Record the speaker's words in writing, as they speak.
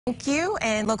Thank you.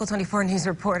 And Local 24 News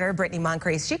reporter Brittany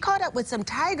Moncrief, she caught up with some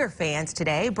Tiger fans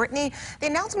today. Brittany, the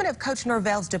announcement of Coach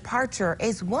Norvell's departure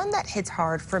is one that hits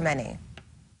hard for many.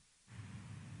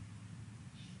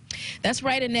 That's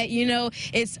right, Annette. You know,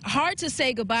 it's hard to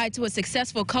say goodbye to a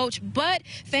successful coach, but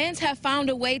fans have found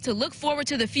a way to look forward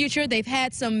to the future. They've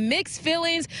had some mixed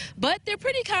feelings, but they're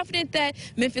pretty confident that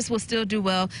Memphis will still do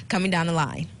well coming down the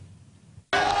line.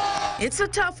 It's a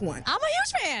tough one. I'm a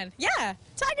huge fan. Yeah,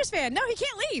 Tigers fan. No, he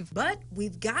can't leave. But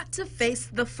we've got to face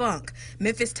the funk.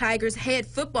 Memphis Tigers head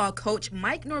football coach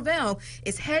Mike Norvell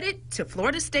is headed to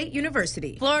Florida State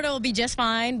University. Florida will be just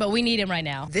fine, but we need him right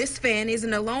now. This fan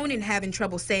isn't alone in having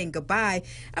trouble saying goodbye.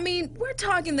 I mean, we're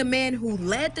talking the man who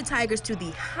led the Tigers to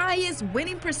the highest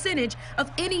winning percentage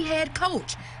of any head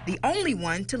coach, the only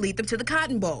one to lead them to the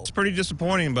Cotton Bowl. It's pretty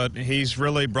disappointing, but he's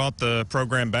really brought the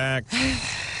program back.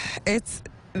 It's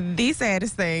the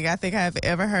saddest thing I think I've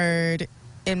ever heard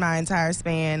in my entire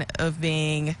span of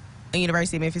being a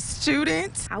University of Memphis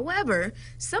student. However,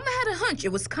 some had a hunch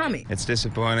it was coming. It's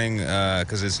disappointing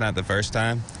because it's not the first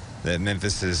time that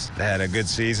Memphis has had a good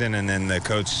season and then the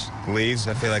coach leaves.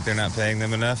 I feel like they're not paying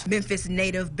them enough. Memphis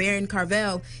native Baron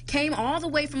Carvel came all the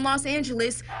way from Los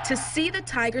Angeles to see the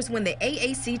Tigers win the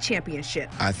AAC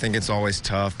championship. I think it's always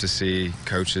tough to see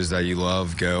coaches that you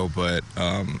love go, but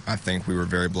I think we were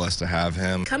very blessed to have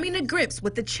him. Coming to grips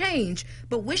with the change,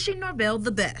 but wishing Norvell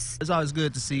the best. It's always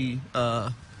good to see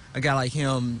a guy like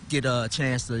him get a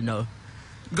chance to,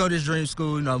 go to his dream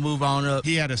school, move on up.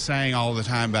 He had a saying all the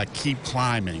time about keep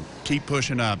climbing, keep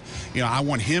pushing up. I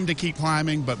want him to keep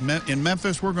climbing, but in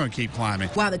Memphis, we're going to keep climbing.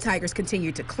 While the Tigers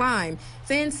continue to climb,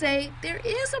 fans say there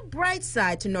is a bright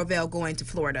side to Norvell going to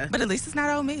Florida. But at least it's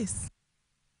not Ole Miss.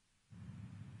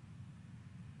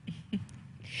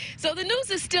 So the news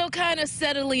is still kind of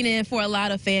settling in for a lot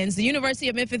of fans. The University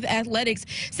of Memphis Athletics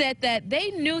said that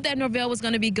they knew that Norvell was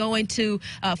going to be going to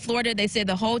Florida. They said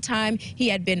the whole time he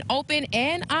had been open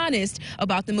and honest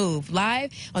about the move.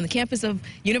 Live on the campus of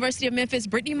University of Memphis,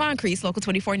 Brittany Moncrief, Local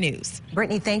 24 News.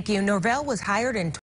 Brittany, thank you. Norvell was hired in